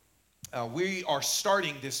We are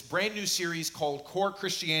starting this brand new series called Core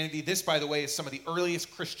Christianity. This, by the way, is some of the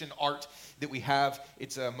earliest Christian art that we have.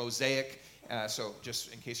 It's a mosaic. So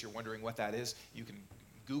just in case you're wondering what that is, you can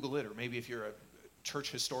Google it, or maybe if you're a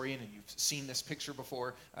church historian and you've seen this picture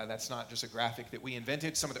before, that's not just a graphic that we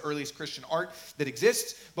invented, some of the earliest Christian art that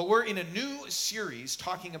exists. But we're in a new series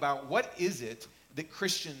talking about what is it that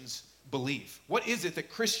Christians believe? What is it that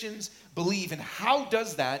Christians believe, and how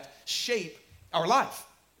does that shape our life?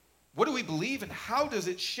 What do we believe, and how does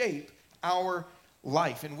it shape our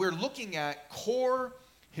life? And we're looking at core,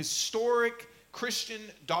 historic Christian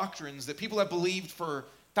doctrines that people have believed for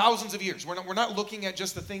thousands of years. We're not looking at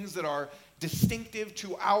just the things that are distinctive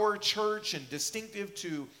to our church and distinctive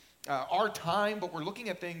to our time, but we're looking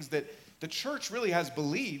at things that the church really has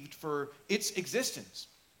believed for its existence.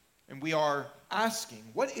 And we are asking,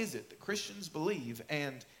 what is it that Christians believe,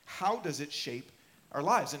 and how does it shape our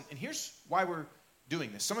lives? And here's why we're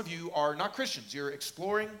doing this. Some of you are not Christians. You're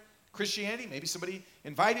exploring Christianity. Maybe somebody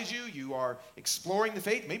invited you. You are exploring the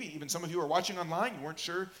faith. Maybe even some of you are watching online. You weren't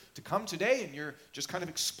sure to come today, and you're just kind of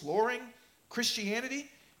exploring Christianity.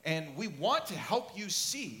 And we want to help you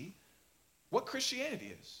see what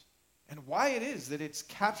Christianity is and why it is that it's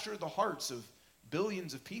captured the hearts of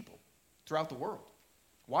billions of people throughout the world.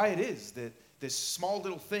 Why it is that this small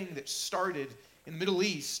little thing that started in the Middle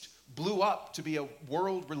East blew up to be a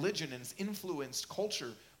world religion and has influenced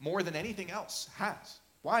culture more than anything else has.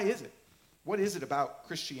 Why is it? What is it about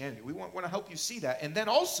Christianity? We want to help you see that. And then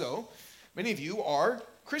also, many of you are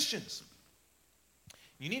Christians.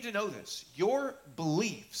 You need to know this. Your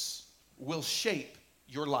beliefs will shape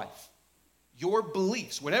your life. Your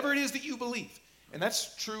beliefs, whatever it is that you believe. And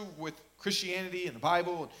that's true with Christianity and the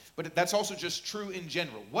Bible, but that's also just true in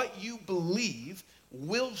general. What you believe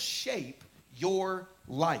will shape your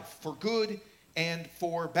life, for good and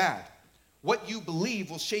for bad. What you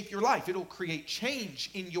believe will shape your life. It'll create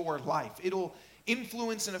change in your life. It'll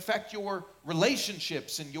influence and affect your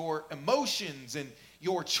relationships and your emotions and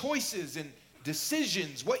your choices and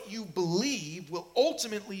decisions. What you believe will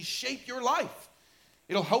ultimately shape your life.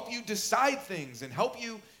 It'll help you decide things and help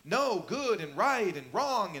you know good and right and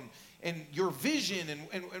wrong and your vision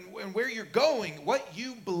and where you're going. What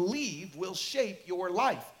you believe will shape your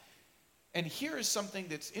life. And here is something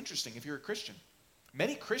that's interesting if you're a Christian.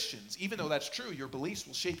 Many Christians, even though that's true, your beliefs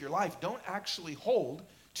will shape your life, don't actually hold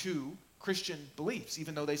to Christian beliefs,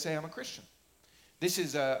 even though they say, I'm a Christian. This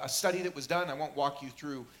is a study that was done. I won't walk you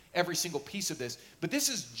through every single piece of this, but this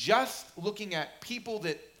is just looking at people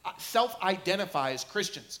that self-identify as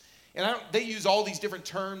Christians. And they use all these different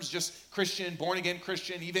terms, just Christian, born-again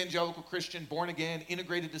Christian, evangelical Christian, born-again,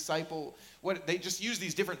 integrated disciple. They just use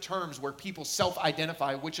these different terms where people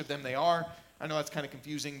self-identify which of them they are. I know that's kind of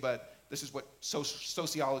confusing, but this is what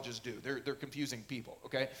sociologists do. They're confusing people,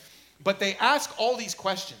 okay? But they ask all these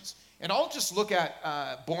questions. And I'll just look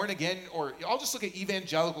at born-again, or I'll just look at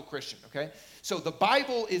evangelical Christian, okay? So the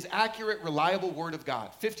Bible is accurate, reliable word of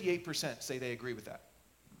God. 58% say they agree with that.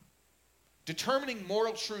 Determining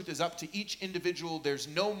moral truth is up to each individual. There's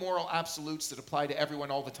no moral absolutes that apply to everyone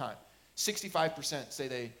all the time. 65% say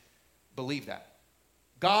they believe that.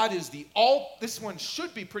 God is this one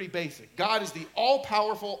should be pretty basic. God is the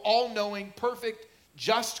all-powerful, all-knowing, perfect,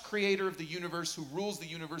 just creator of the universe who rules the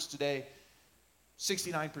universe today.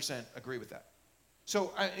 69% agree with that.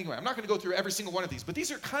 So anyway, I'm not going to go through every single one of these, but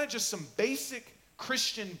these are kind of just some basic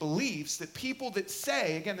Christian beliefs that people that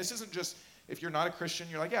say, again, this isn't just if you're not a Christian,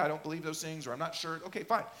 you're like, yeah, I don't believe those things, or I'm not sure. Okay,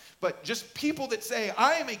 fine. But just people that say,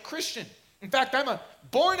 I am a Christian. In fact, I'm a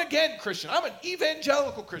born-again Christian. I'm an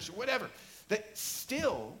evangelical Christian, whatever. That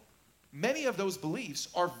still, many of those beliefs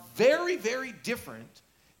are very, very different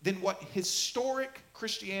than what historic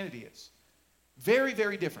Christianity is. Very,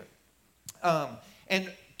 very different.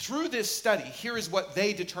 And through this study, here is what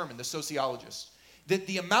they determined, the sociologists, that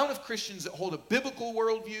the amount of Christians that hold a biblical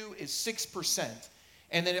worldview is 6%.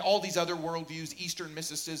 And then all these other worldviews, Eastern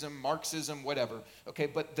mysticism, Marxism, whatever. Okay,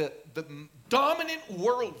 but the dominant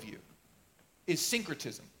worldview is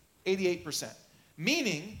syncretism, 88%.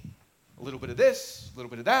 Meaning, a little bit of this, a little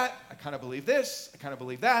bit of that, I kind of believe this, I kind of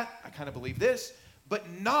believe that, I kind of believe this, but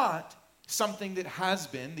not something that has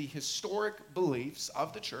been the historic beliefs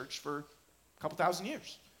of the church for a couple thousand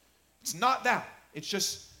years. It's not that. It's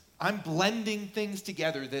just, I'm blending things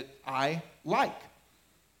together that I like.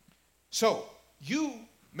 So,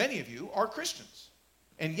 many of you are Christians.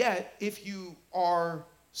 And yet, if you are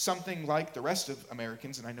something like the rest of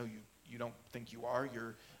Americans, and I know you don't think you are,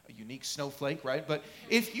 you're a unique snowflake, right? But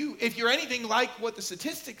if you're anything like what the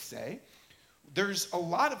statistics say, there's a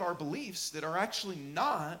lot of our beliefs that are actually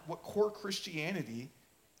not what core Christianity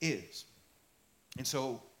is. And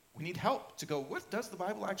so We need help to go, what does the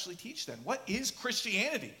Bible actually teach then? What is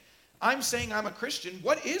Christianity? I'm saying I'm a Christian.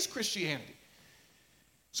 What is Christianity?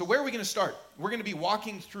 So where are we going to start? We're going to be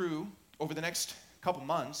walking through, over the next couple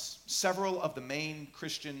months, several of the main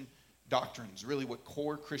Christian doctrines, really what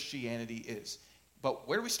core Christianity is. But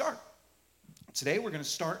where do we start? Today we're going to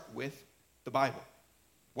start with the Bible.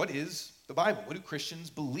 What is the Bible? What do Christians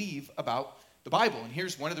believe about the Bible? And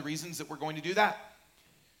here's one of the reasons that we're going to do that.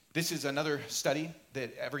 This is another study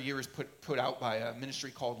that every year is put out by a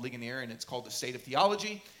ministry called Ligonier, and it's called The State of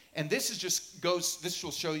Theology. And this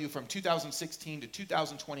will show you from 2016 to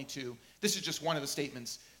 2022. This is just one of the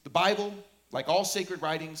statements. The Bible, like all sacred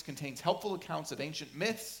writings, contains helpful accounts of ancient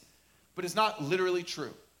myths, but is not literally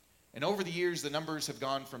true. And over the years, the numbers have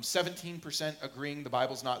gone from 17% agreeing the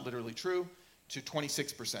Bible's not literally true to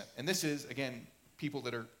 26%. And this is, again, people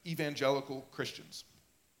that are evangelical Christians.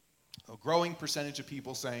 A growing percentage of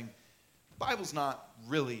people saying, the Bible's not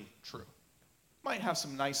really true. Might have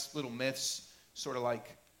some nice little myths, sort of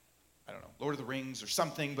like, I don't know, Lord of the Rings or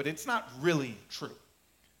something, but it's not really true.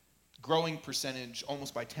 Growing percentage,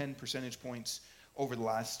 almost by 10 percentage points over the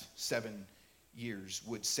last 7 years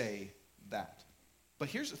would say that. But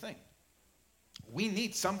here's the thing. We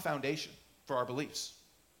need some foundation for our beliefs.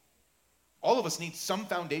 All of us need some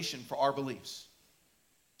foundation for our beliefs.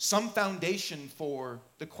 Some foundation for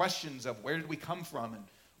the questions of where did we come from and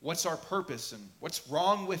what's our purpose and what's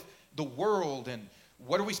wrong with the world and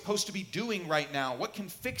what are we supposed to be doing right now? What can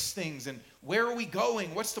fix things and where are we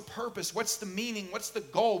going? What's the purpose? What's the meaning? What's the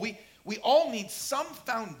goal? We all need some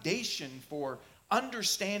foundation for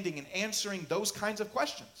understanding and answering those kinds of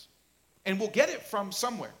questions. And we'll get it from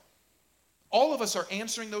somewhere. All of us are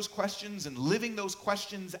answering those questions and living those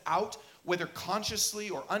questions out, whether consciously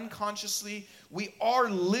or unconsciously. We are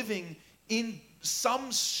living in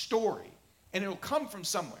some story, and it'll come from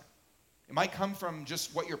somewhere. It might come from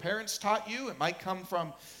just what your parents taught you. It might come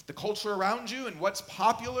from the culture around you and what's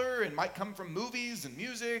popular. It might come from movies and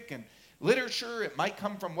music and literature. It might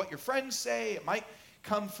come from what your friends say. It might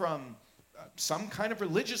come from some kind of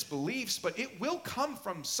religious beliefs, but it will come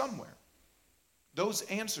from somewhere. Those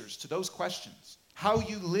answers to those questions, how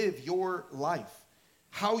you live your life,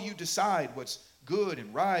 how you decide what's good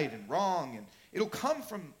and right and wrong, and it'll come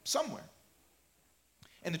from somewhere.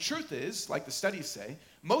 And the truth is, like the studies say,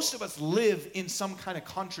 most of us live in some kind of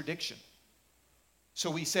contradiction.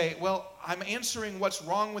 So we say, well, I'm answering what's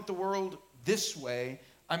wrong with the world this way.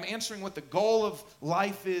 I'm answering what the goal of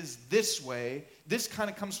life is this way. This kind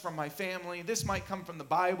of comes from my family. This might come from the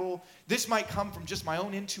Bible. This might come from just my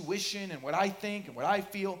own intuition and what I think and what I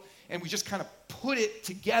feel. And we just kind of put it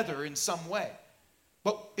together in some way.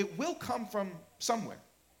 But it will come from somewhere.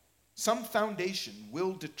 Some foundation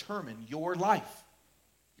will determine your life,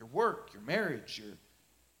 your work, your marriage,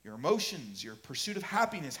 your emotions, your pursuit of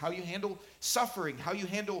happiness, how you handle suffering, how you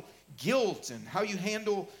handle guilt, and how you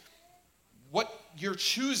handle what you're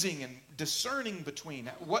choosing and discerning between,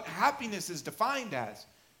 what happiness is defined as.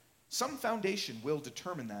 Some foundation will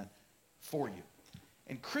determine that for you.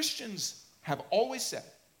 And Christians have always said,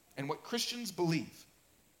 and what Christians believe,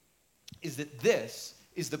 is that this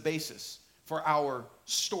is the basis for our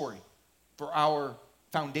story, for our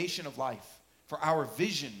foundation of life, for our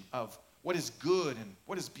vision of what is good and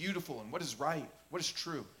what is beautiful and what is right, what is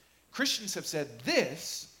true. Christians have said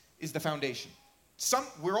this is the foundation.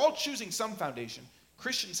 We're all choosing some foundation.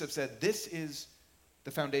 Christians have said this is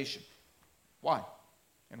the foundation. Why?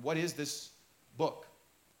 And what is this book?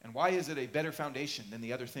 And why is it a better foundation than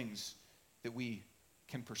the other things that we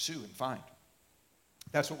can pursue and find?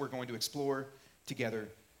 That's what we're going to explore together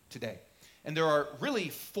today. And there are really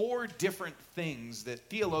 4 different things that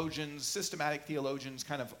theologians, systematic theologians,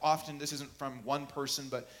 kind of often, this isn't from one person,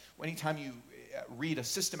 but anytime you read a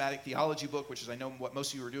systematic theology book, which is I know what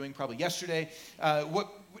most of you were doing probably yesterday,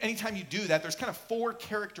 anytime you do that, there's kind of 4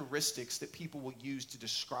 characteristics that people will use to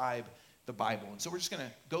describe the Bible. And so we're just going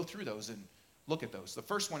to go through those and look at those. The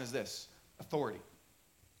first one is this: authority.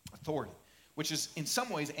 Authority, which is in some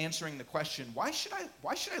ways answering the question, why should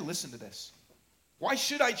I listen to this? Why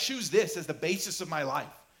should I choose this as the basis of my life?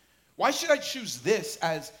 Why should I choose this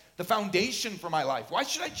as the foundation for my life? Why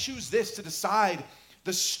should I choose this to decide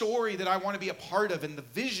the story that I want to be a part of and the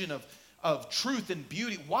vision of truth and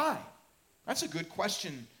beauty? Why? That's a good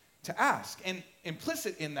question to ask. And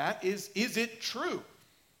implicit in that is it true?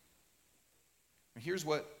 Here's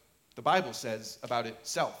what the Bible says about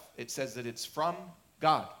itself. It says that it's from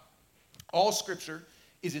God. All Scripture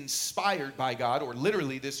is inspired by God, or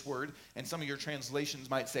literally this word, and some of your translations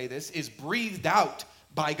might say this, is breathed out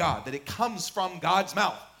by God, that it comes from God's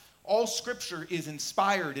mouth. All Scripture is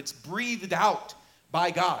inspired. It's breathed out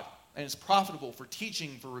by God. and is profitable for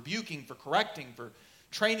teaching, for rebuking, for correcting, for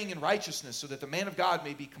training in righteousness, so that the man of God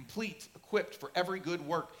may be complete, equipped for every good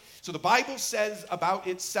work. So the Bible says about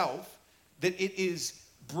itself that it is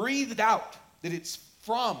breathed out, that it's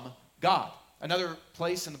from God. Another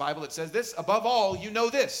place in the Bible that says this, above all, you know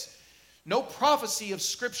this, no prophecy of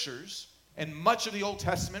scriptures, and much of the Old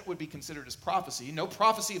Testament would be considered as prophecy, no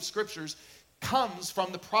prophecy of scriptures comes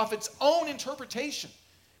from the prophet's own interpretation,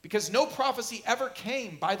 because no prophecy ever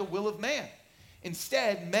came by the will of man.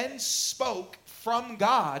 Instead, men spoke from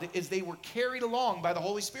God as they were carried along by the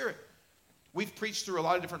Holy Spirit. We've preached through a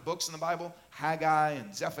lot of different books in the Bible, Haggai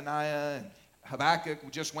and Zephaniah and Habakkuk,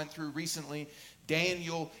 we just went through recently,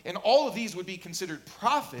 Daniel, and all of these would be considered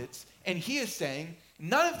prophets, and he is saying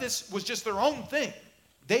none of this was just their own thing.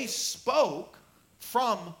 They spoke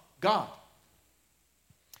from God.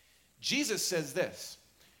 Jesus says this.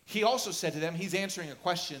 He also said to them, he's answering a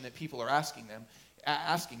question that people are asking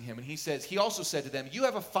him, and he says, he also said to them, you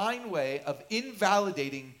have a fine way of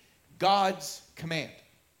invalidating God's command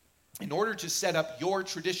in order to set up your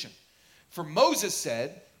tradition. For Moses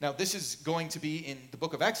said, now this is going to be in the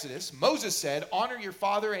book of Exodus, Moses said, honor your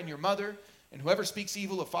father and your mother, and whoever speaks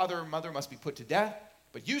evil of father or mother must be put to death.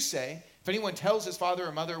 But you say, if anyone tells his father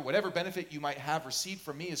or mother, whatever benefit you might have received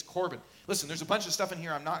from me is Corban. Listen, there's a bunch of stuff in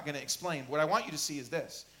here I'm not going to explain. What I want you to see is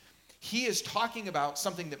this. He is talking about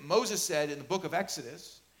something that Moses said in the book of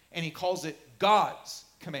Exodus, and he calls it God's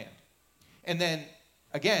command. And then,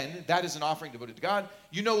 again, that is an offering devoted to God.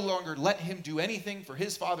 You no longer let him do anything for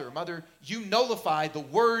his father or mother. You nullify the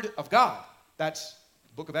word of God. That's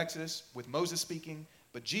the book of Exodus with Moses speaking.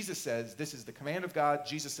 But Jesus says this is the command of God.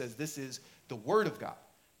 Jesus says this is the word of God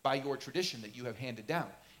by your tradition that you have handed down.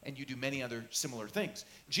 And you do many other similar things.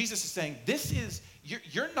 Jesus is saying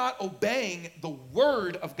you're not obeying the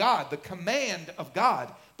word of God, the command of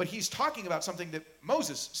God, but he's talking about something that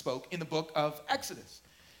Moses spoke in the book of Exodus.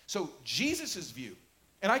 So Jesus' view,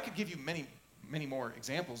 and I could give you many, many more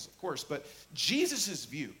examples, of course, but Jesus'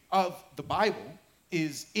 view of the Bible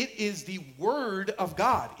is it is the word of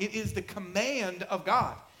God. It is the command of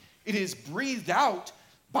God. It is breathed out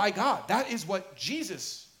by God. That is what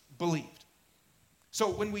Jesus believed. So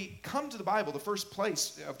when we come to the Bible, the first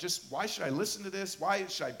place of just why should I listen to this? Why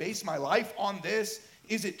should I base my life on this?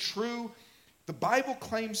 Is it true? The Bible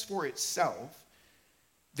claims for itself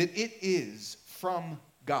that it is from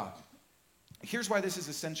God. Here's why this is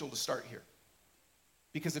essential to start here.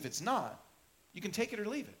 Because if it's not, you can take it or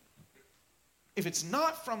leave it. If it's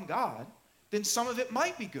not from God, then some of it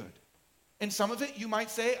might be good. And some of it you might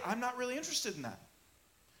say, I'm not really interested in that.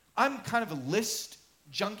 I'm kind of a list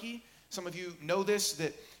junkie. Some of you know this,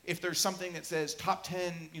 that if there's something that says top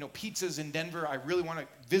 10, pizzas in Denver, I really want to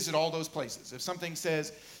visit all those places. If something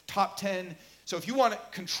says top 10, so if you want to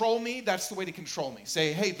control me, that's the way to control me.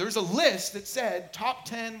 Say, hey, there's a list that said top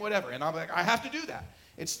 10, whatever. And I'm like, I have to do that.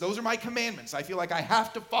 Those are my commandments. I feel like I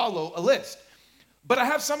have to follow a list. But I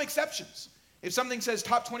have some exceptions. If something says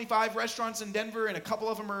top 25 restaurants in Denver and a couple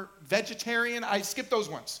of them are vegetarian, I skip those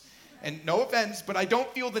ones. And no offense, but I don't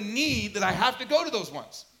feel the need that I have to go to those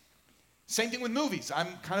ones. Same thing with movies. I'm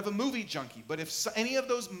kind of a movie junkie. But if any of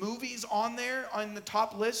those movies on there on the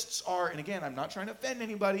top lists are, and again, I'm not trying to offend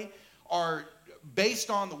anybody, are based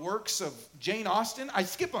on the works of Jane Austen, I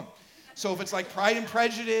skip them. So if it's like Pride and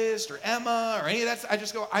Prejudice or Emma or any of that, I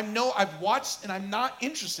just go, I've watched and I'm not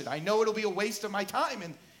interested. I know it'll be a waste of my time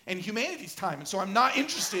and humanity's time. And so I'm not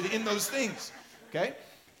interested in those things. Okay?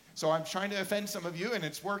 So I'm trying to offend some of you and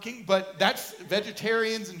it's working. But that's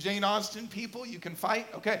vegetarians and Jane Austen people. You can fight.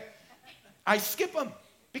 Okay. I skip them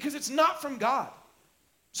because it's not from God.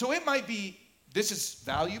 So it might be this is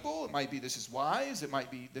valuable. It might be this is wise. It might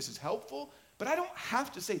be this is helpful. But I don't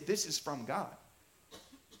have to say this is from God.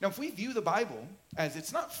 Now, if we view the Bible as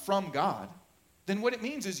it's not from God, then what it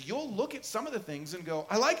means is you'll look at some of the things and go,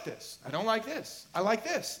 I like this. I don't like this. I like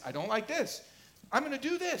this. I don't like this. I'm going to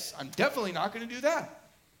do this. I'm definitely not going to do that.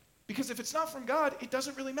 Because if it's not from God, it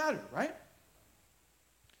doesn't really matter, right?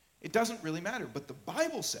 It doesn't really matter. But the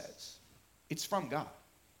Bible says it's from God.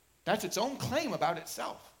 That's its own claim about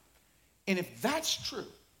itself. And if that's true,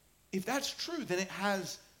 then it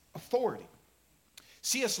has authority.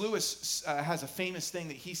 C.S. Lewis has a famous thing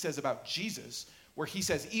that he says about Jesus, where he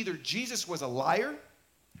says either Jesus was a liar,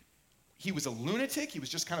 he was a lunatic, he was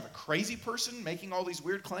just kind of a crazy person making all these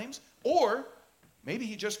weird claims, or maybe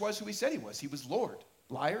he just was who he said he was. He was Lord,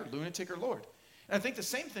 liar, lunatic, or Lord. And I think the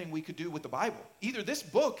same thing we could do with the Bible. Either this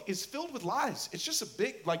book is filled with lies. It's just a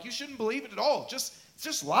big, you shouldn't believe it at all. It's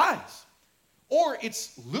just lies. Or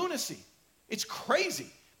it's lunacy. It's crazy.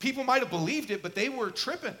 People might have believed it, but they were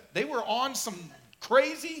tripping. They were on some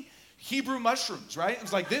crazy Hebrew mushrooms, right?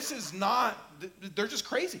 It's like, this is not, they're just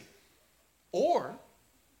crazy. Or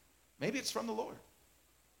maybe it's from the Lord.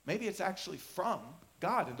 Maybe it's actually from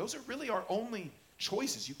God. And those are really our only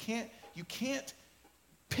choices. You can't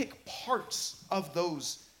pick parts of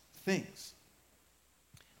those things.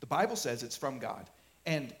 The Bible says it's from God.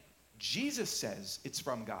 And Jesus says it's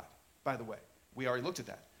from God, by the way. We already looked at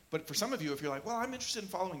that. But for some of you, if you're like, well, I'm interested in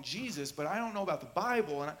following Jesus, but I don't know about the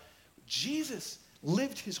Bible. Jesus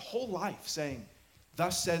lived his whole life saying,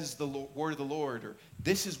 thus says the word of the Lord, or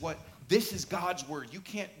this is God's word. You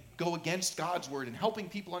can't go against God's word, and helping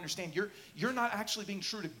people understand you're not actually being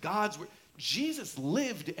true to God's word. Jesus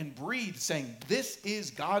lived and breathed saying, this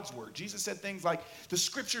is God's word. Jesus said things like, the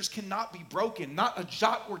scriptures cannot be broken. Not a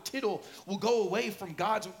jot or tittle will go away from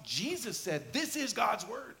God's word. Jesus said, this is God's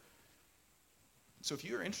word. So if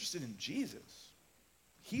you're interested in Jesus,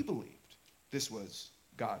 he believed this was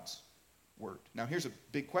God's word. Now here's a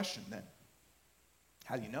big question then.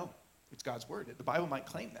 How do you know it's God's word? The Bible might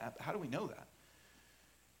claim that, but how do we know that?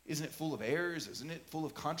 Isn't it full of errors? Isn't it full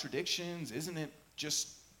of contradictions? Isn't it just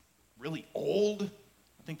really old?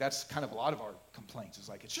 I think that's kind of a lot of our complaints. It's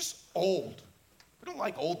like, it's just old. We don't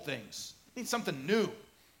like old things. We need something new.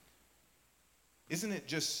 Isn't it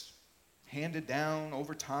just handed down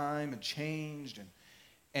over time and changed?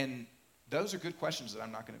 And those are good questions that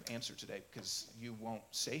I'm not going to answer today because you won't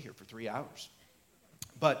stay here for 3 hours.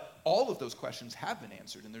 But all of those questions have been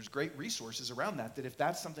answered, and there's great resources around that if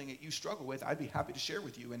that's something that you struggle with, I'd be happy to share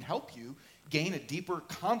with you and help you gain a deeper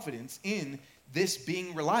confidence in this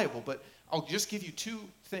being reliable. But I'll just give you 2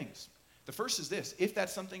 things. The first is this. If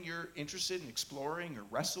that's something you're interested in exploring or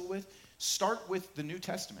wrestle with, start with the New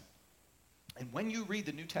Testament. And when you read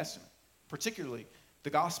the New Testament, particularly the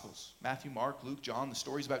Gospels, Matthew, Mark, Luke, John, the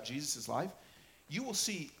stories about Jesus' life, you will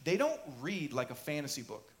see they don't read like a fantasy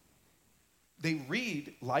book. They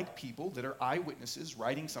read like people that are eyewitnesses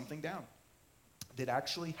writing something down that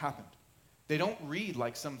actually happened. They don't read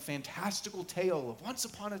like some fantastical tale of once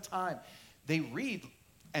upon a time. They read,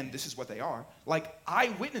 and this is what they are, like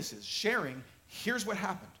eyewitnesses sharing, here's what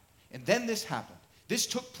happened. And then this happened. This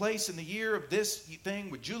took place in the year of this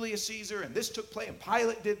thing with Julius Caesar, and this took place, and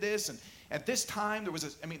Pilate did this, and at this time there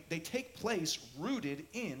was they take place rooted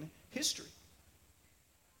in history.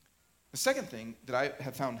 The second thing that I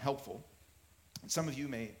have found helpful, and some of you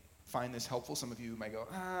may find this helpful. Some of you may go,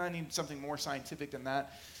 I need something more scientific than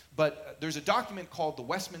that. But there's a document called the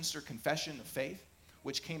Westminster Confession of Faith,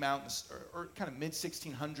 which came out in the kind of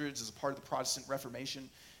mid-1600s as a part of the Protestant Reformation.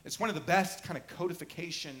 It's one of the best kind of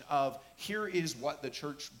codification of here is what the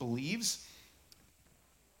church believes.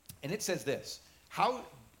 And it says this: how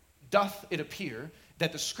doth it appear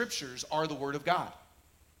that the scriptures are the word of God?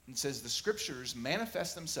 It says the scriptures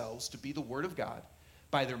manifest themselves to be the word of God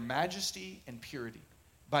by their majesty and purity,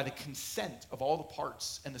 by the consent of all the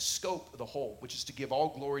parts and the scope of the whole, which is to give all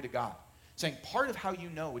glory to God. Saying part of how you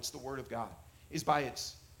know it's the word of God is by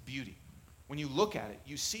its beauty. When you look at it,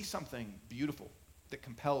 you see something beautiful that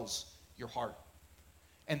compels your heart.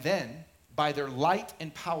 And then by their light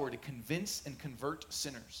and power to convince and convert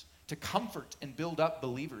sinners, to comfort and build up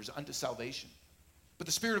believers unto salvation. But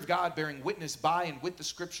the Spirit of God bearing witness by and with the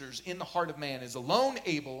scriptures in the heart of man is alone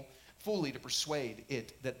able fully to persuade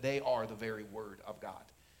it that they are the very word of God.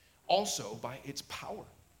 Also by its power.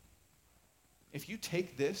 If you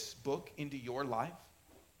take this book into your life,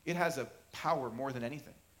 it has a power more than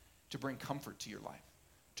anything to bring comfort to your life,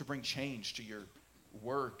 to bring change to your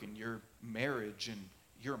work and your marriage and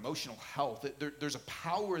your emotional health. There's a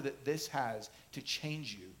power that this has to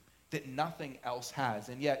change you that nothing else has.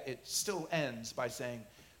 And yet it still ends by saying,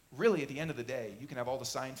 really at the end of the day, you can have all the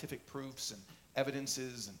scientific proofs and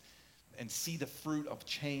evidences and see the fruit of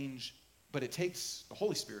change, but it takes the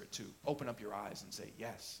Holy Spirit to open up your eyes and say,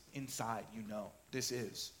 yes, inside you know this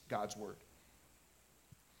is God's word.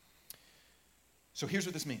 So here's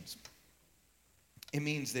what this means. It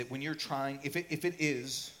means that when you're trying, if it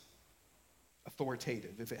is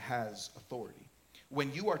authoritative, if it has authority,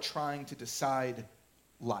 when you are trying to decide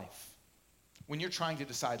life, when you're trying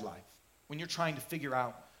to figure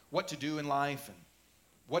out what to do in life and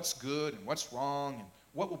what's good and what's wrong and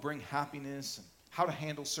what will bring happiness and how to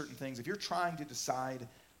handle certain things, if you're trying to decide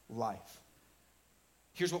life,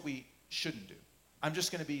 here's what we shouldn't do. I'm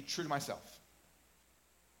just going to be true to myself.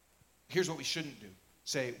 Here's what we shouldn't do.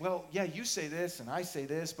 Say, well, yeah, you say this and I say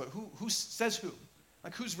this, but who says who?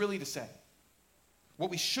 Like, who's really to say? What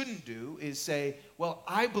we shouldn't do is say, well,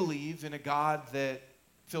 I believe in a God that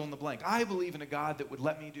fill in the blank. I believe in a God that would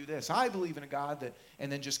let me do this. I believe in a God that,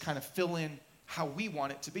 and then just kind of fill in how we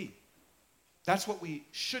want it to be. That's what we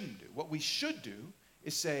shouldn't do. What we should do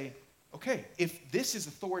is say, okay, if this is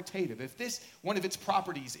authoritative, if this, one of its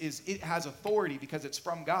properties is it has authority because it's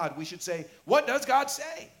from God, we should say, what does God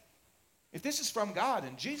say? If this is from God,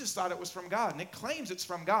 and Jesus thought it was from God, and it claims it's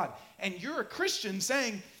from God, and you're a Christian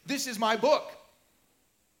saying, this is my book.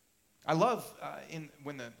 I love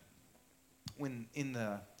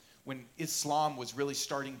when Islam was really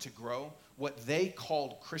starting to grow, what they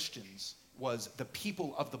called Christians was the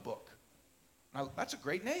people of the book. Now, that's a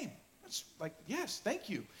great name. That's like, yes, thank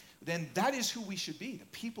you. Then that is who we should be, the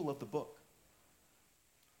people of the book.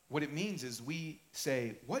 What it means is we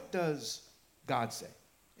say, what does God say?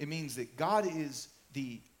 It means that God is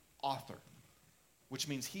the author, which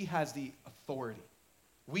means he has the authority.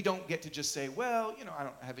 We don't get to just say, well, I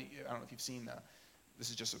don't know if you've seen, this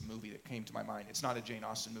is just a movie that came to my mind. It's not a Jane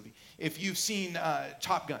Austen movie. If you've seen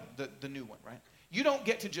Top Gun, the new one, right? You don't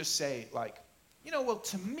get to just say, like, well,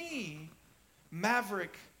 to me,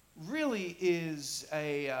 Maverick really is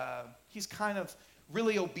he's kind of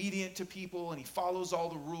really obedient to people, and he follows all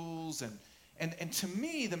the rules, and to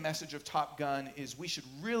me, the message of Top Gun is we should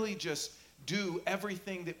really just do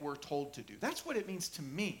everything that we're told to do. That's what it means to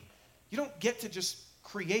me. You don't get to just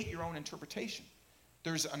create your own interpretation.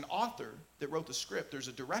 There's an author that wrote the script. There's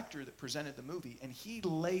a director that presented the movie, and he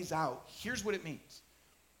lays out, here's what it means.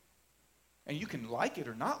 And you can like it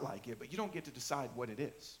or not like it, but you don't get to decide what it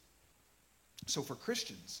is. So for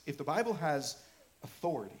Christians, if the Bible has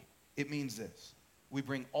authority, it means this. We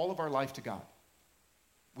bring all of our life to God.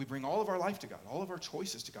 We bring all of our life to God, all of our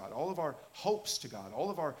choices to God, all of our hopes to God, all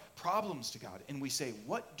of our problems to God, and we say,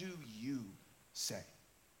 what do you say?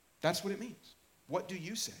 That's what it means. What do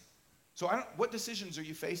you say? So what decisions are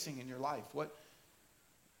you facing in your life? What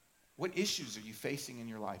issues are you facing in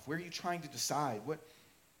your life? Where are you trying to decide?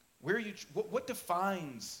 What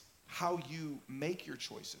defines how you make your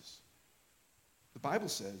choices? The Bible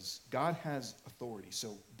says God has authority,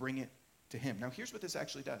 so bring it to him. Now, here's what this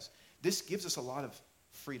actually does. This gives us a lot of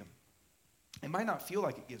freedom. It might not feel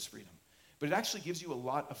like it gives freedom, but it actually gives you a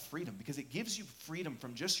lot of freedom because it gives you freedom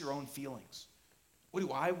from just your own feelings. What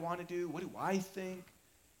do I want to do? What do I think?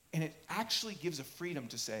 And it actually gives a freedom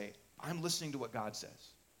to say, I'm listening to what God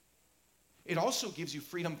says. It also gives you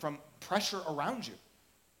freedom from pressure around you,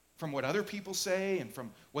 from what other people say and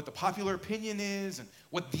from what the popular opinion is and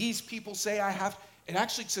what these people say I have. It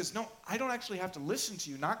actually says, no, I don't actually have to listen to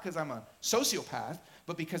you, not because I'm a sociopath,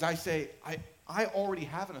 but because I say, I already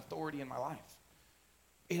have an authority in my life.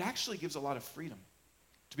 It actually gives a lot of freedom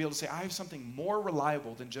to be able to say, I have something more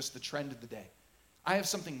reliable than just the trend of the day. I have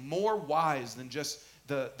something more wise than just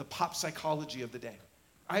the pop psychology of the day.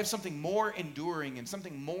 I have something more enduring and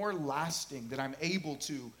something more lasting that I'm able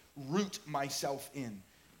to root myself in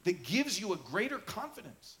that gives you a greater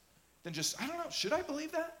confidence than just, I don't know, should I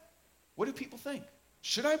believe that? What do people think?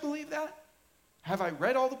 Should I believe that? Have I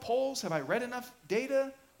read all the polls? Have I read enough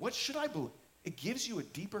data? What should I believe? It gives you a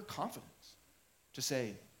deeper confidence to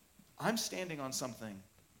say, I'm standing on something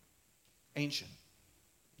ancient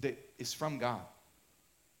that is from God.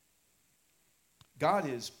 God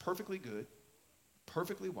is perfectly good,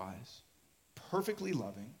 perfectly wise, perfectly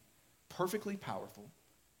loving, perfectly powerful,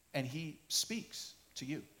 and he speaks to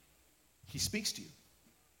you. He speaks to you,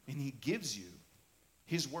 and he gives you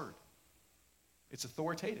his word. It's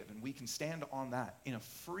authoritative, and we can stand on that in a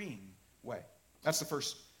freeing way. That's the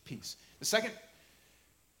first piece. The second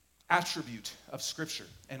attribute of Scripture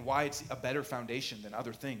and why it's a better foundation than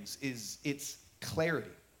other things is its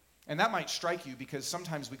clarity. And that might strike you because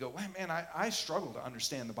sometimes we go, well, man, I struggle to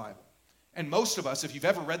understand the Bible. And most of us, if you've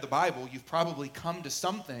ever read the Bible, you've probably come to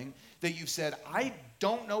something that you've said, I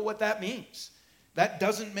don't know what that means. That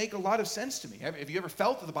doesn't make a lot of sense to me. Have you ever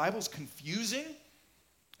felt that the Bible's confusing?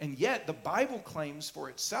 And yet the Bible claims for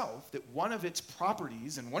itself that one of its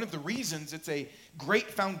properties and one of the reasons it's a great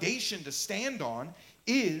foundation to stand on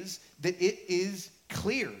is that it is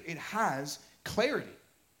clear. It has clarity.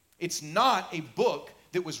 It's not a book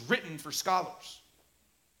that was written for scholars.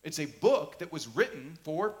 It's a book that was written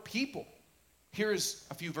for people. Here's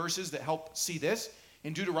a few verses that help see this.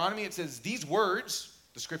 In Deuteronomy, it says, these words,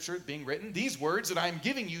 the scripture being written, these words that I am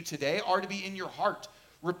giving you today are to be in your heart.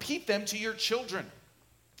 Repeat them to your children.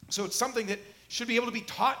 So it's something that should be able to be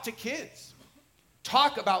taught to kids.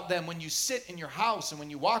 Talk about them when you sit in your house and when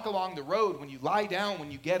you walk along the road, when you lie down,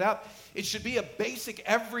 when you get up. It should be a basic,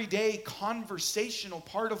 everyday, conversational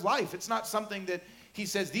part of life. It's not something that he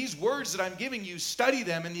says, these words that I'm giving you, study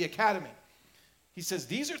them in the academy. He says,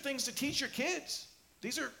 these are things to teach your kids.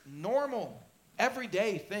 These are normal,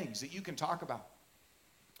 everyday things that you can talk about.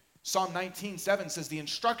 Psalm 19:7 says, the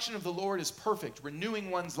instruction of the Lord is perfect,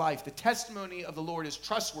 renewing one's life. The testimony of the Lord is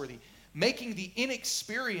trustworthy, making the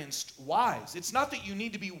inexperienced wise. It's not that you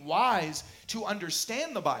need to be wise to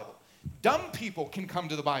understand the Bible. Dumb people can come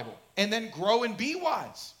to the Bible and then grow and be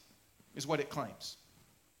wise, is what it claims.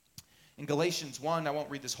 In Galatians 1, I won't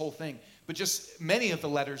read this whole thing, but just many of the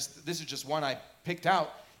letters, this is just one I picked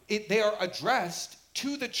out, they are addressed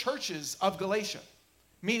to the churches of Galatia,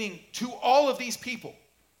 meaning to all of these people,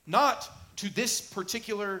 not to this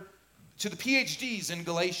particular, to the PhDs in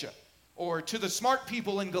Galatia, or to the smart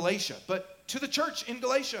people in Galatia, but to the church in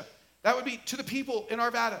Galatia. That would be to the people in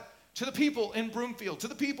Arvada, to the people in Broomfield, to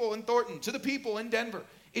the people in Thornton, to the people in Denver.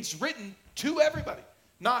 It's written to everybody,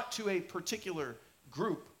 not to a particular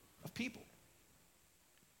group of people.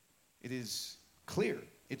 It is clear.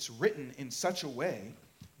 It's written in such a way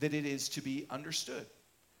that it is to be understood.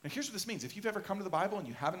 Now, here's what this means. If you've ever come to the Bible and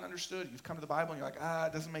you haven't understood, you've come to the Bible and you're like,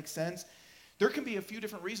 it doesn't make sense. There can be a few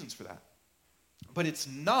different reasons for that. But it's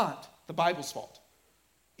not the Bible's fault.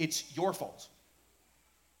 It's your fault.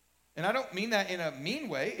 And I don't mean that in a mean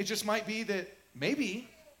way. It just might be that maybe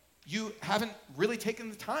you haven't really taken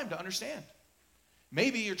the time to understand.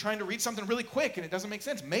 Maybe you're trying to read something really quick and it doesn't make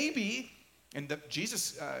sense. Maybe, and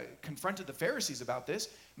Jesus confronted the Pharisees about this,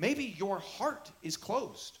 maybe your heart is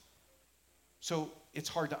closed. So it's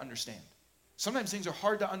hard to understand. Sometimes things are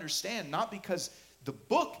hard to understand, not because the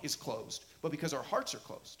book is closed, but because our hearts are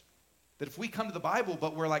closed. That if we come to the Bible,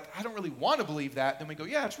 but we're like, I don't really want to believe that, then we go,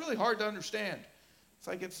 yeah, it's really hard to understand. It's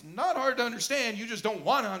like, it's not hard to understand, you just don't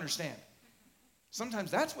want to understand.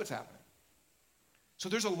 Sometimes that's what's happening. So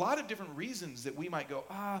there's a lot of different reasons that we might go,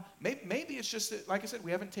 maybe it's just that, like I said,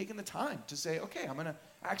 we haven't taken the time to say, okay, I'm going to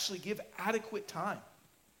actually give adequate time.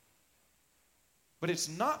 But it's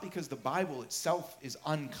not because the Bible itself is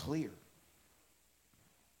unclear.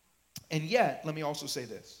 And yet, let me also say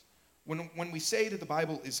this. When we say that the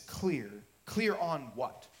Bible is clear on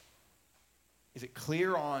what? Is it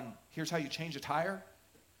clear on, here's how you change a tire?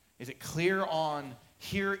 Is it clear on,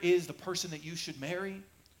 here is the person that you should marry?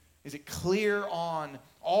 Is it clear on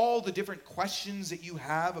all the different questions that you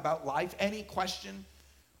have about life? Any question?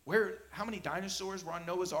 How many dinosaurs were on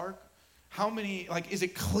Noah's Ark? How many, is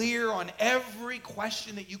it clear on every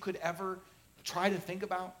question that you could ever try to think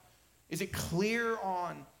about? Is it clear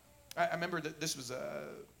on, I remember that this was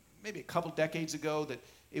maybe a couple decades ago that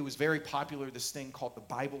it was very popular, this thing called the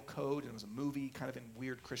Bible Code, and it was a movie kind of in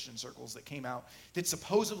weird Christian circles that came out, that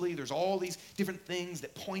supposedly there's all these different things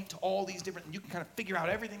that point to all these different, and you can kind of figure out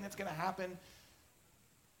everything that's going to happen.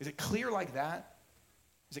 Is it clear like that?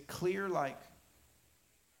 Is it clear like,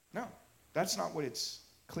 no, that's not what it's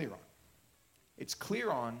clear on. It's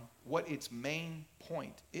clear on what its main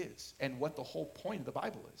point is and what the whole point of the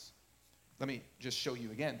Bible is. Let me just show you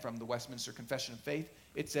again from the Westminster Confession of Faith.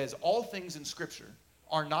 It says, all things in Scripture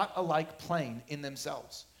are not alike plain in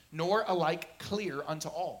themselves, nor alike clear unto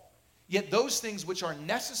all. Yet those things which are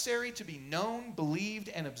necessary to be known, believed,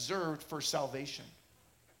 and observed for salvation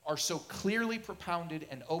are so clearly propounded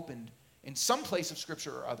and opened in some place of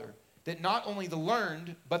Scripture or other, that not only the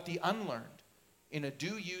learned, but the unlearned, in a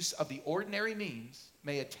due use of the ordinary means,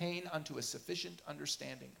 may attain unto a sufficient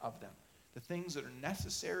understanding of them. The things that are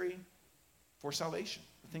necessary for salvation,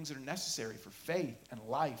 the things that are necessary for faith and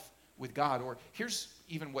life with God. Or here's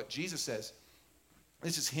even what Jesus says.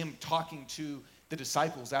 This is him talking to the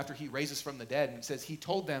disciples after he raises from the dead. And it says, he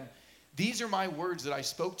told them, these are my words that I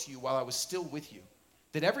spoke to you while I was still with you,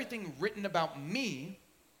 that everything written about me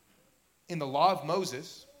in the law of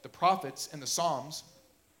Moses, the prophets, and the Psalms,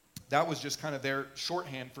 that was just kind of their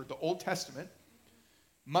shorthand for the Old Testament,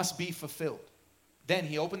 must be fulfilled. Then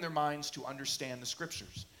he opened their minds to understand the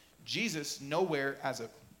Scriptures. Jesus, nowhere as a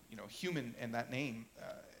human in that name,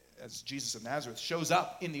 as Jesus of Nazareth, shows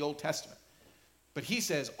up in the Old Testament. But he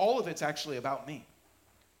says, all of it's actually about me.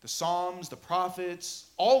 The Psalms, the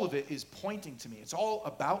prophets, all of it is pointing to me. It's all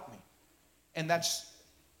about me. And that's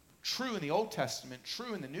true in the Old Testament,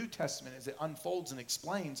 true in the New Testament as it unfolds and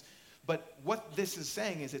explains. But what this is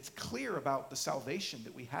saying is it's clear about the salvation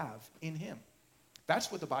that we have in him.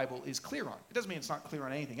 That's what the Bible is clear on. It doesn't mean it's not clear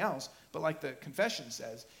on anything else, but like the confession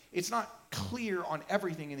says, it's not clear on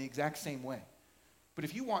everything in the exact same way. But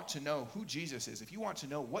if you want to know who Jesus is, if you want to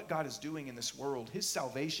know what God is doing in this world, his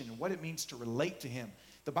salvation, and what it means to relate to him,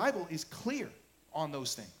 the Bible is clear on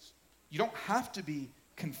those things. You don't have to be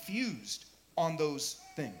confused on those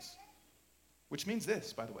things. Which means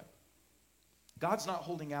this, by the way. God's not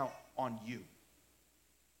holding out on you.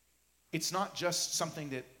 It's not just something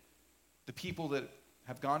that the people that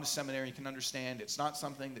have gone to seminary can understand. It's not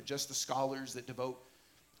something that just the scholars that devote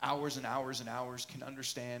hours and hours and hours can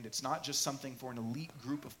understand. It's not just something for an elite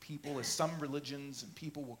group of people, as some religions and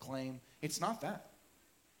people will claim. It's not that.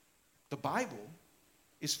 The Bible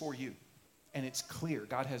is for you. And it's clear.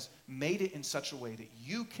 God has made it in such a way that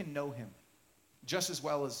you can know him just as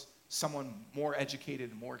well as someone more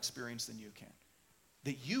educated and more experienced than you can.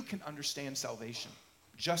 That you can understand salvation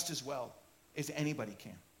just as well as anybody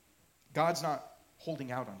can. God's not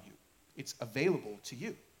holding out on you. It's available to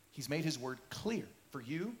you. He's made his word clear for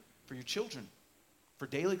you, for your children, for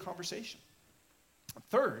daily conversation.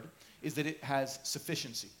 Third is that it has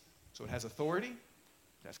sufficiency. So it has authority,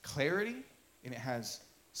 it has clarity, and it has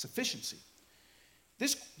sufficiency.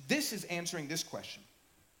 This is answering this question.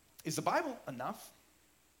 Is the Bible enough,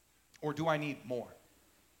 or do I need more?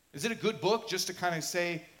 Is it a good book just to kind of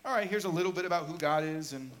say, all right, here's a little bit about who God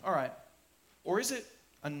is, and all right. Or is it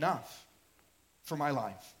enough for my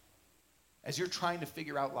life? As you're trying to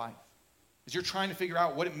figure out life, as you're trying to figure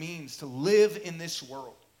out what it means to live in this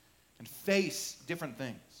world and face different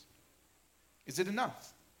things, is it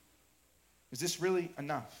enough? Is this really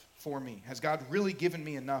enough for me? Has God really given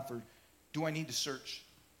me enough, or do I need to search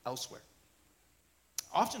elsewhere?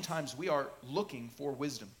 Oftentimes, we are looking for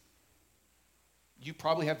wisdom. You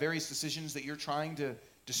probably have various decisions that you're trying to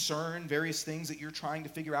discern, various things that you're trying to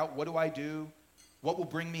figure out. What do I do? What will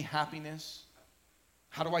bring me happiness?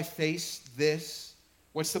 How do I face this?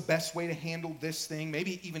 What's the best way to handle this thing?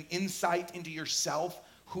 Maybe even insight into yourself.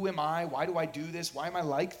 Who am I? Why do I do this? Why am I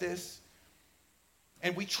like this?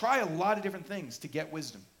 And we try a lot of different things to get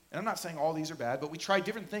wisdom. And I'm not saying all these are bad, but we try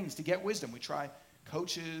different things to get wisdom. We try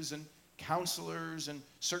coaches and counselors and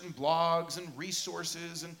certain blogs and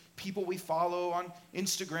resources and people we follow on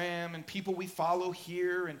Instagram and people we follow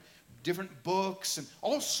here and different books and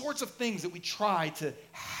all sorts of things that we try to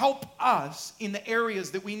help us in the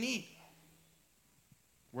areas that we need.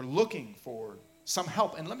 We're looking for some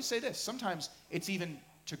help. And let me say this, sometimes it's even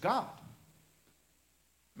to God.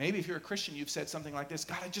 Maybe if you're a Christian, you've said something like this: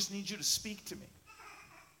 God, I just need you to speak to me.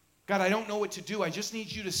 God, I don't know what to do. I just need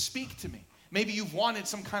you to speak to me. Maybe you've wanted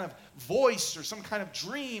some kind of voice or some kind of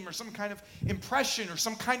dream or some kind of impression or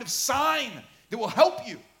some kind of sign that will help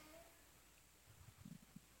you.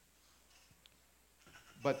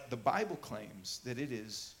 But the Bible claims that it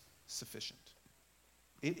is sufficient.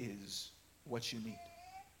 It is what you need.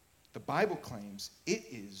 The Bible claims it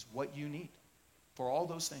is what you need for all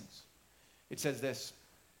those things. It says this.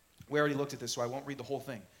 We already looked at this, so I won't read the whole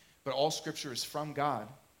thing. But all Scripture is from God,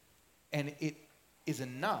 and it is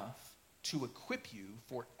enough to equip you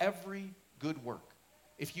for every good work.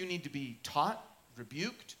 If you need to be taught,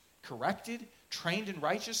 rebuked, corrected, trained in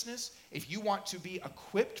righteousness, if you want to be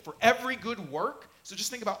equipped for every good work, so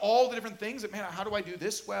just think about all the different things that, man, how do I do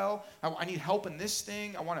this well? I need help in this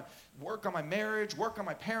thing. I want to work on my marriage, work on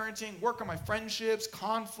my parenting, work on my friendships,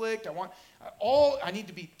 conflict. I need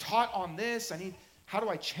to be taught on this. How do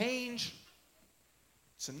I change?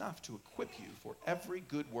 It's enough to equip you for every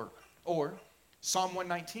good work. Or Psalm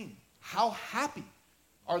 119, how happy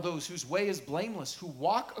are those whose way is blameless, who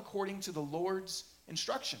walk according to the Lord's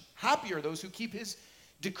instruction. Happy are those who keep his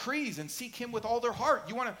decrees and seek him with all their heart.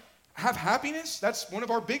 You want to have happiness? That's one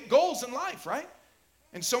of our big goals in life, right?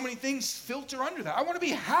 And so many things filter under that. I want to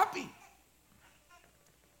be happy. It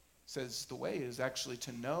says the way is actually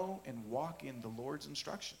to know and walk in the Lord's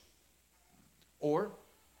instruction. Or,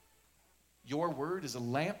 your word is a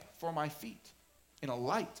lamp for my feet and a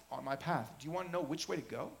light on my path. Do you want to know which way to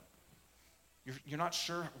go? You're not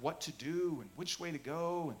sure what to do and which way to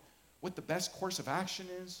go and what the best course of action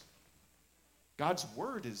is? God's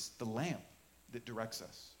word is the lamp that directs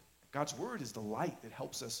us. God's word is the light that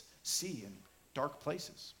helps us see in dark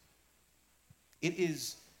places. It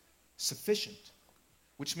is sufficient,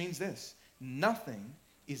 which means this: nothing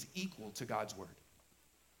is equal to God's word.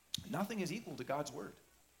 Nothing is equal to God's word.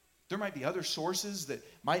 There might be other sources that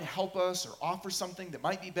might help us or offer something that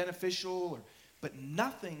might be beneficial, but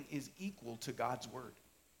nothing is equal to God's word.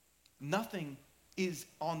 Nothing is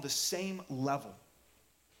on the same level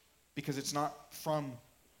because it's not from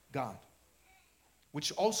God.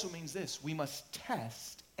 Which also means this: we must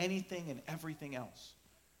test anything and everything else.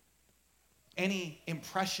 Any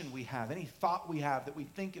impression we have, any thought we have that we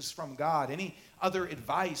think is from God, any other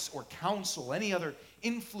advice or counsel, any other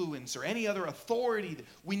influence or any other authority that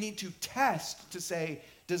we need to test to say,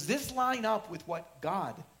 does this line up with what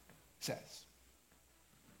God says?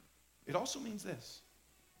 It also means this: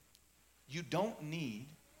 you don't need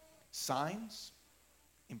signs,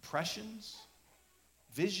 impressions,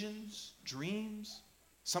 visions, dreams,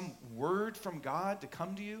 some word from God to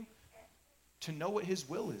come to you to know what his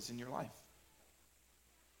will is in your life.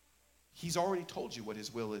 He's already told you what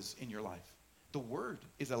his will is in your life. The word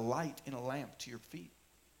is a light and a lamp to your feet,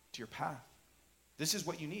 to your path. This is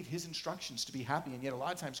what you need, his instructions to be happy. And yet a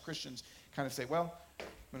lot of times Christians kind of say, well,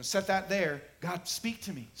 I'm going to set that there. God, speak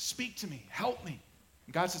to me, help me.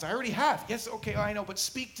 And God says, I already have. Yes, okay, I know, but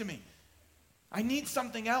speak to me. I need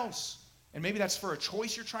something else. And maybe that's for a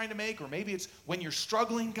choice you're trying to make, or maybe it's when you're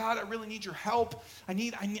struggling. God, I really need your help. I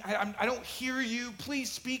don't hear you. Please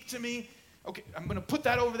speak to me. Okay, I'm going to put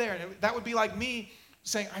that over there. And that would be like me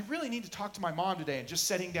saying, I really need to talk to my mom today, and just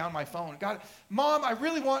setting down my phone. God, Mom, I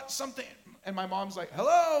really want something. And my mom's like,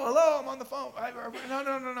 hello, I'm on the phone.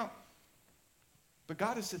 No. But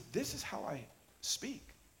God has said, this is how I speak.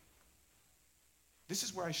 This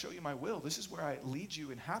is where I show you my will. This is where I lead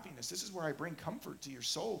you in happiness. This is where I bring comfort to your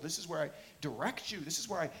soul. This is where I direct you. This is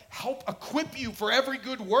where I help equip you for every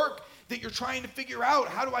good work that you're trying to figure out.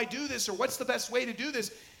 How do I do this? Or what's the best way to do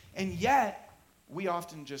this? And yet, we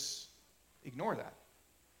often just ignore that,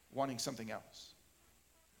 wanting something else.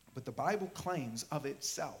 But the Bible claims of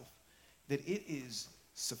itself that it is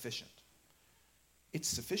sufficient. It's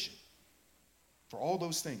sufficient for all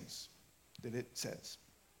those things that it says.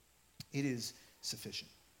 It is sufficient.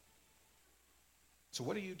 So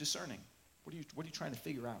what are you discerning? What are you trying to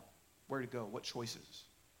figure out? Where to go? What choices?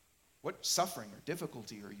 What suffering or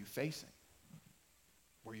difficulty are you facing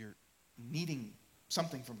where you're needing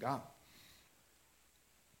something from God?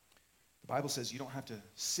 The Bible says you don't have to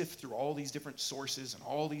sift through all these different sources and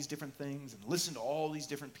all these different things and listen to all these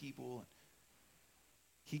different people.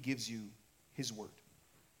 He gives you his word.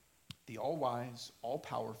 The all-wise,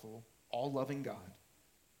 all-powerful, all-loving God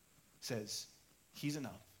says he's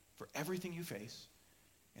enough for everything you face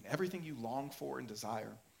and everything you long for and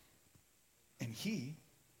desire. And he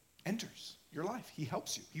enters your life. He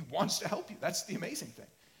helps you. He wants to help you. That's the amazing thing.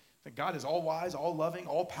 That God is all-wise, all-loving,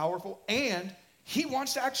 all-powerful, and he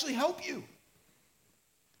wants to actually help you.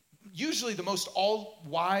 Usually the most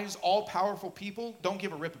all-wise, all-powerful people don't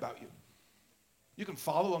give a rip about you. You can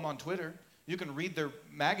follow them on Twitter. You can read their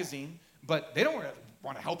magazine, but they don't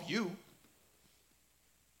want to help you.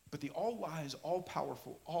 But the all-wise,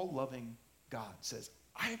 all-powerful, all-loving God says,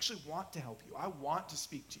 I actually want to help you. I want to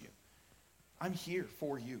speak to you. I'm here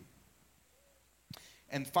for you.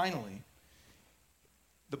 And finally,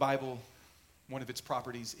 the Bible, one of its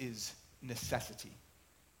properties is necessity.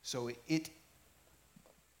 So it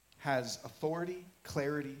has authority,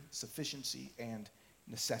 clarity, sufficiency, and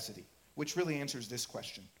necessity, which really answers this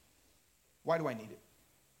question. Why do I need it?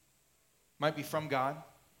 It might be from God.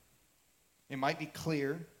 It might be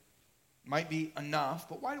clear. It might be enough,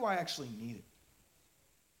 but why do I actually need it?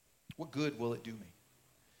 What good will it do me?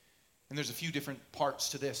 And there's a few different parts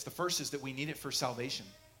to this. The first is that we need it for salvation.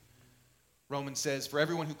 Romans says, for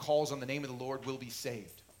everyone who calls on the name of the Lord will be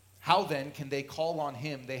saved. How then can they call on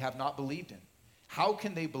him they have not believed in? How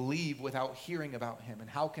can they believe without hearing about him? And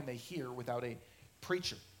how can they hear without a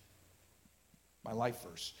preacher? My life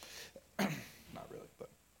verse. Not really, but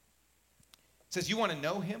it says you want to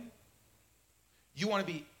know him? You want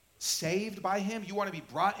to be saved by him? You want to be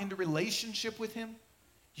brought into relationship with him?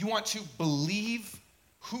 You want to believe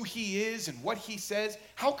who he is and what he says?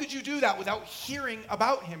 How could you do that without hearing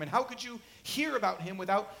about him? And how could you hear about him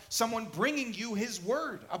without someone bringing you his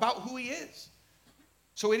word about who he is?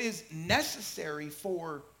 So it is necessary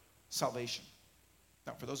for salvation.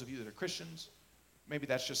 Now, for those of you that are Christians, maybe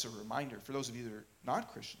that's just a reminder. For those of you that are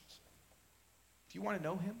not Christians, if you want to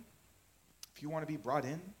know him, if you want to be brought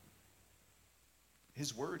in,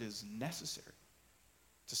 his word is necessary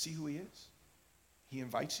to see who he is. He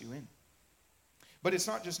invites you in. But it's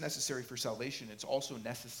not just necessary for salvation, it's also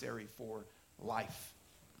necessary for life,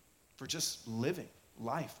 for just living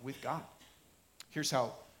life with God. Here's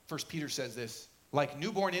how 1 Peter says this. Like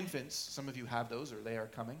newborn infants, some of you have those or they are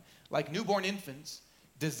coming, like newborn infants,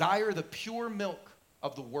 desire the pure milk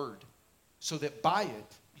of the word, so that by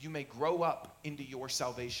it you may grow up into your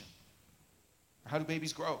salvation. How do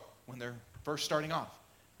babies grow when they're first starting off?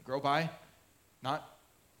 They grow by not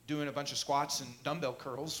doing a bunch of squats and dumbbell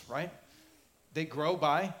curls, right? They grow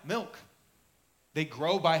by milk. They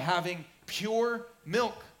grow by having pure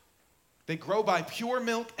milk. They grow by pure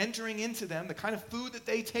milk entering into them. The kind of food that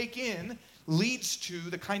they take in leads to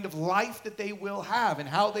the kind of life that they will have and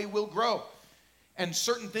how they will grow. And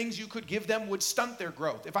certain things you could give them would stunt their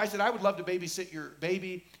growth. If I said, I would love to babysit your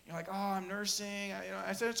baby, you're like, oh, I'm nursing.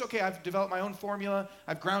 I said, it's okay. I've developed my own formula.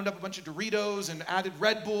 I've ground up a bunch of Doritos and added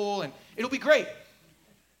Red Bull, and it'll be great.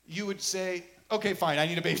 You would say, okay, fine, I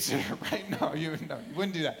need a babysitter, right? No, you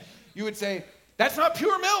wouldn't do that. You would say, that's not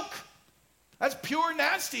pure milk. That's pure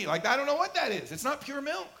nasty. Like, I don't know what that is. It's not pure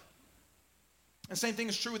milk. The same thing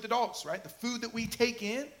is true with adults, right? The food that we take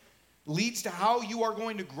in leads to how you are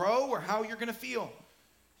going to grow or how you're going to feel.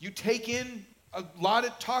 You take in a lot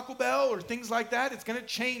of Taco Bell or things like that, it's going to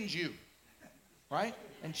change you. right?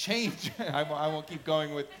 And change. I won't keep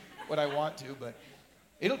going with what I want to, but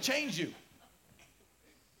it'll change you.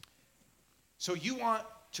 So you want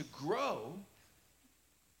to grow.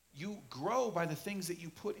 You grow by the things that you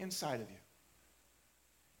put inside of you.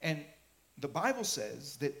 And the Bible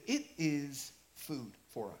says that it is food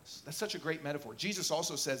for us. That's such a great metaphor. Jesus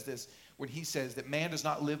also says this when he says that man does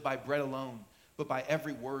not live by bread alone, but by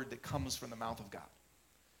every word that comes from the mouth of God,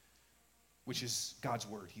 which is God's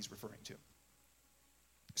word he's referring to.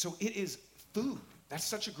 So it is food. That's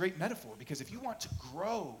such a great metaphor, because if you want to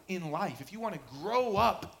grow in life, if you want to grow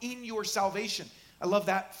up in your salvation, I love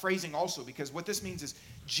that phrasing also, because what this means is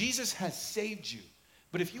Jesus has saved you.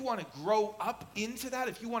 But if you want to grow up into that,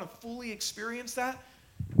 if you want to fully experience that,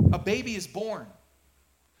 a baby is born.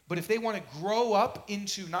 But if they want to grow up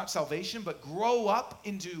into not salvation, but grow up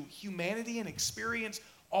into humanity and experience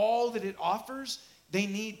all that it offers, they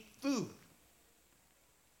need food.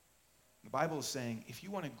 The Bible is saying, if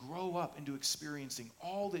you want to grow up into experiencing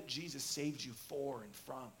all that Jesus saved you for and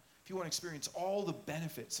from, if you want to experience all the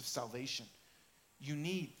benefits of salvation, you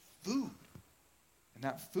need food. And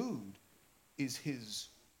that food is his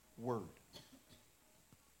word.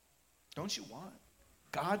 Don't you want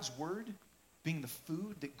God's word being the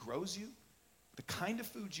food that grows you? The kind of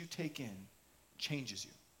food you take in changes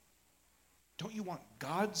you. Don't you want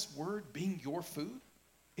God's word being your food?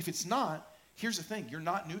 If it's not, here's the thing, you're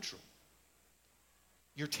not neutral.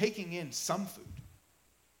 You're taking in some food.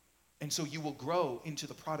 And so you will grow into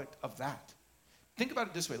the product of that. Think about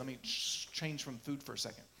it this way. Let me change from food for a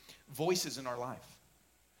second. Voices in our life.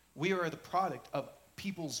 We are the product of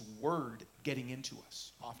people's word getting into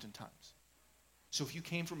us, oftentimes. So if you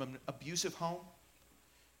came from an abusive home,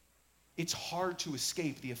 it's hard to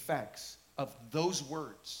escape the effects of those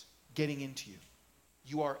words getting into you.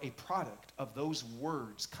 You are a product of those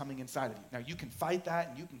words coming inside of you. Now, you can fight that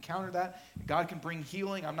and you can counter that. God can bring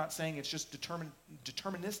healing. I'm not saying it's just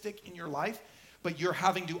deterministic in your life, but you're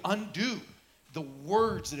having to undo the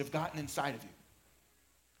words that have gotten inside of you.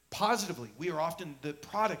 Positively, we are often the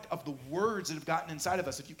product of the words that have gotten inside of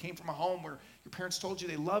us. If you came from a home where your parents told you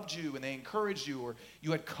they loved you and they encouraged you, or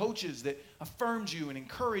you had coaches that affirmed you and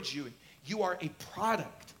encouraged you, you are a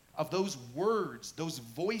product of those words, those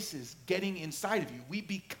voices getting inside of you. We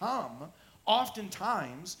become,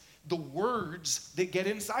 oftentimes, the words that get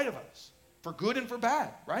inside of us, for good and for bad,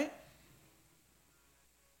 right?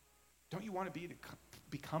 Don't you want to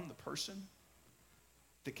become the person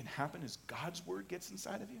that can happen as God's word gets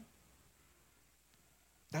inside of you?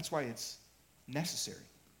 That's why it's necessary.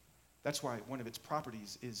 That's why one of its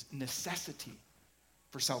properties is necessity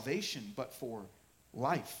for salvation, but for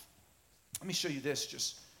life. Let me show you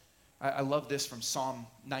this. I love this from Psalm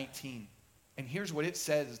 19. And here's what it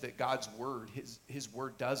says that God's word, his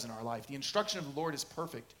word does in our life. The instruction of the Lord is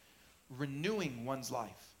perfect, renewing one's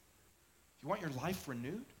life. You want your life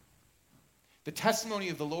renewed? The testimony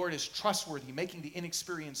of the Lord is trustworthy, making the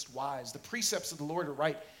inexperienced wise. The precepts of the Lord are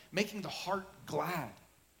right, making the heart glad.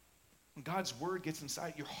 When God's word gets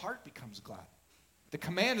inside, your heart becomes glad. The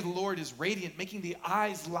command of the Lord is radiant, making the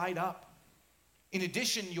eyes light up. In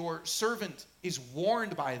addition, your servant is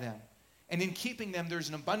warned by them, and in keeping them, there's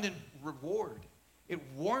an abundant reward. It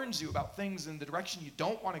warns you about things in the direction you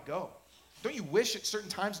don't want to go. Don't you wish at certain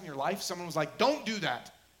times in your life someone was like, don't do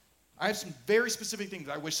that? I have some very specific things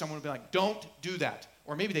I wish someone would be like, don't do that.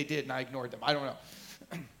 Or maybe they did and I ignored them. I don't know.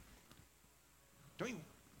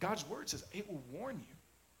 God's word says it will warn you.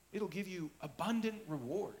 It'll give you abundant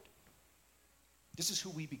reward. This is who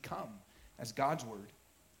we become as God's word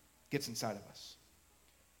gets inside of us.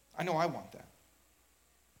 I know I want that.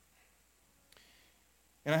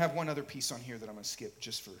 And I have one other piece on here that I'm going to skip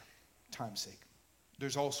just for time's sake.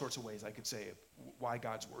 There's all sorts of ways I could say why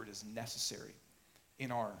God's word is necessary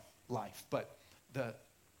in our life. But the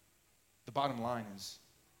bottom line is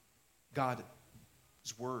God's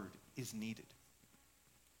word is needed.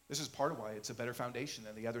 This is part of why it's a better foundation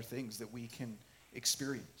than the other things that we can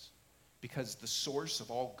experience. Because the source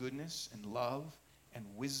of all goodness and love and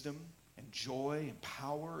wisdom and joy and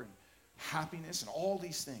power and happiness and all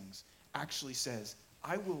these things actually says,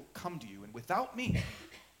 I will come to you, and without me,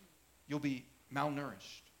 you'll be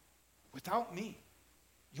malnourished. Without me,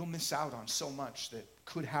 you'll miss out on so much that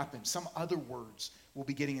could happen. Some other words will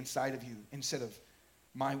be getting inside of you instead of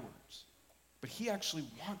my words. But he actually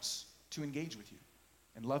wants to engage with you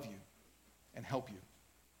and love you and help you.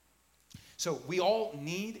 So we all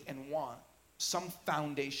need and want some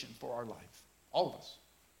foundation for our life. All of us.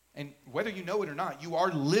 And whether you know it or not, you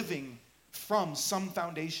are living from some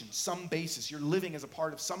foundation, some basis. You're living as a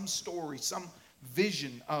part of some story, some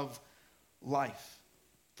vision of life.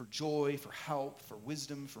 For joy, for help, for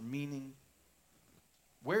wisdom, for meaning.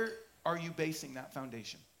 Where are you basing that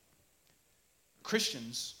foundation?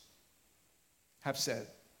 Christians have said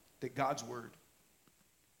that God's word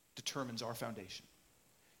determines our foundation.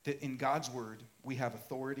 That in God's word, we have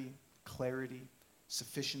authority, clarity,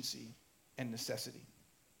 sufficiency, and necessity.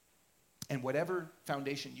 And whatever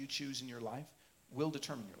foundation you choose in your life will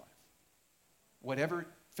determine your life. Whatever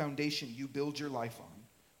foundation you build your life on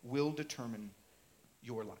will determine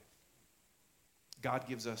your life. God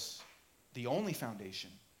gives us the only foundation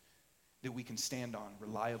that we can stand on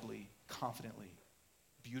reliably, confidently,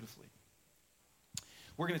 beautifully.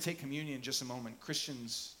 We're going to take communion in just a moment.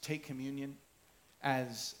 Christians take communion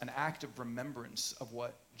as an act of remembrance of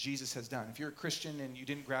what Jesus has done. If you're a Christian and you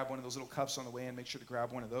didn't grab one of those little cups on the way in, make sure to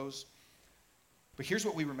grab one of those. But here's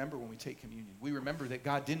what we remember when we take communion. We remember that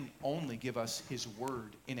God didn't only give us his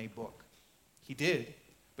word in a book. He did,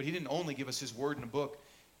 but he didn't only give us his word in a book.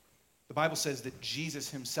 The Bible says that Jesus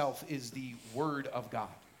himself is the Word of God.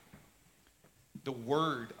 The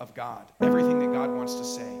Word of God. Everything that God wants to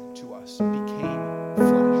say to us became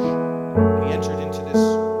flesh. He entered into this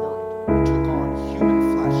world, took on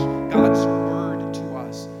human flesh. God's word to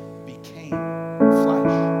us became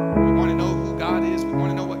flesh. We want to know who God is. We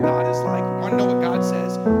want to know what God is like. We want to know what God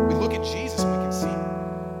says. We look at Jesus and we can see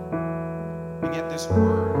it. And yet this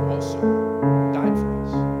word also died for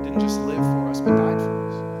us. Didn't just live for us, but died for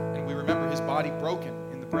us. And we remember his body broken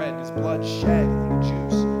in the bread and his blood shed in the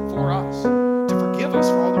juice for us. To forgive us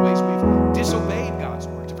for all the ways we've disobeyed God's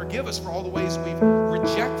word. To forgive us for all the ways we've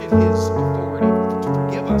rejected his authority. To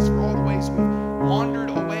forgive us for all the ways we've wandered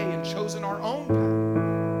away and chosen our own path.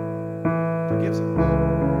 Forgives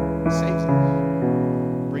us, saves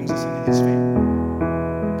us, brings us into his family.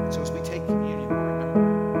 And so as we take communion, we're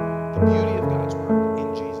remembering the beauty of God's word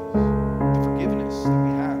in Jesus, the forgiveness that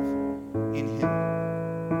we have in him,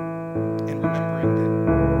 and remembering that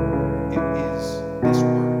it is this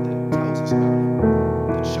word